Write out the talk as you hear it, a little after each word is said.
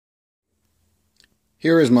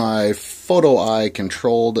Here is my photo eye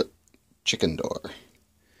controlled chicken door.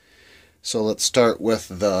 So let's start with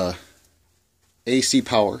the AC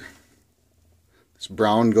power. This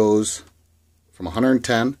brown goes from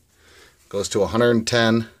 110, goes to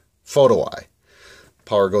 110 photo eye.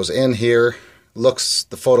 Power goes in here, looks,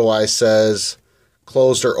 the photo eye says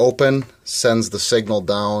closed or open, sends the signal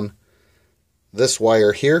down this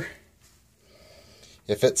wire here.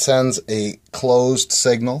 If it sends a closed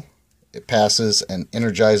signal, it passes and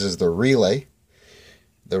energizes the relay.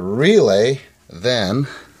 The relay then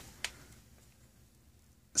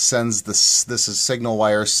sends this is signal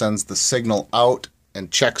wire, sends the signal out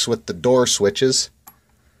and checks with the door switches.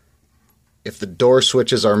 If the door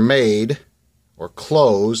switches are made or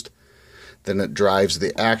closed, then it drives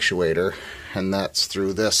the actuator, and that's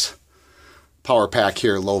through this power pack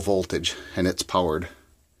here, low voltage, and it's powered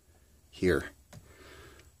here.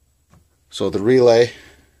 So the relay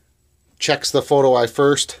checks the photo eye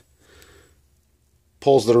first,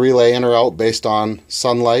 pulls the relay in or out based on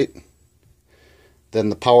sunlight. Then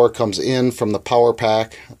the power comes in from the power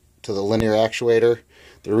pack to the linear actuator.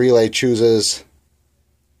 The relay chooses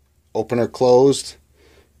open or closed,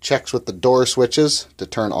 checks with the door switches to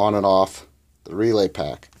turn on and off the relay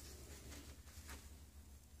pack.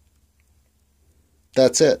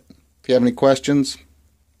 That's it. If you have any questions,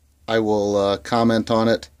 I will comment on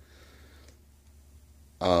it.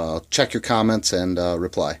 Check your comments and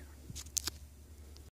reply.